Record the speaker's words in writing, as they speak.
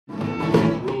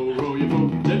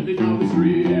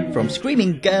From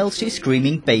screaming girls to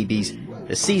screaming babies,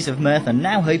 the Seas of Mirth are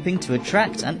now hoping to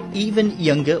attract an even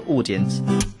younger audience.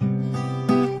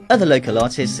 Other local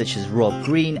artists such as Rob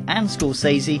Green and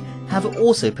Scorsese have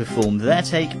also performed their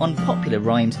take on popular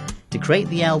rhymes to create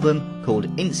the album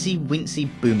called Incy Wincy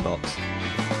BOOM Box.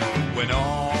 When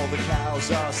all the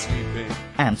cows are sleeping.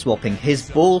 And swapping his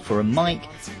ball for a mic,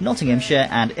 Nottinghamshire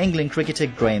and England cricketer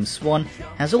Graham Swan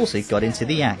has also got into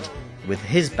the act with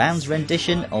his band's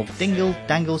rendition of Dingle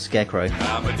Dangle Scarecrow.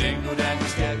 I'm a dingle dangle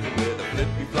scarecrow with a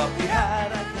flippy floppy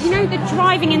hat. You know the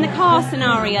driving in the car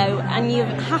scenario and you're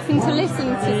having to listen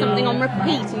to something on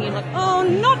repeat and you're like, oh,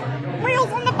 not Wheels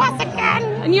on the Bus again!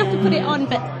 And you have to put it on,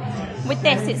 but with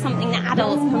this it's something that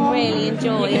adults can really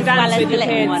enjoy as well as the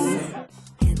little ones.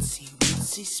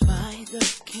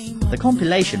 The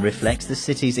compilation reflects the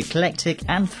city's eclectic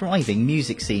and thriving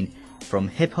music scene, from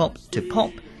hip-hop to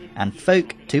pop and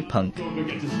folk to punk.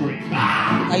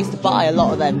 I used to buy a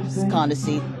lot of them to kind of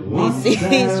see these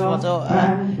CDs for my daughter,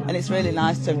 and it's really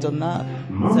nice to have done that,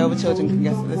 so other children can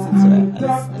get to listen to it.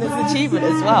 And it's an achievement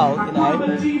as well, you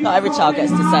know. Not every child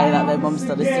gets to say that their mum's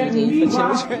done a CD for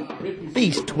children.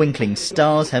 These twinkling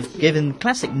stars have given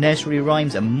classic nursery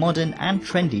rhymes a modern and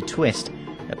trendy twist,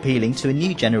 appealing to a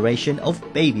new generation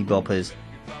of baby boppers.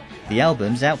 The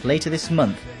album's out later this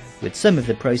month, with some of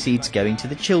the proceeds going to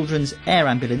the Children's Air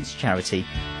Ambulance charity.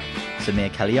 Samir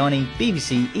Kalyani,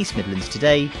 BBC East Midlands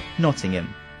Today,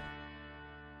 Nottingham.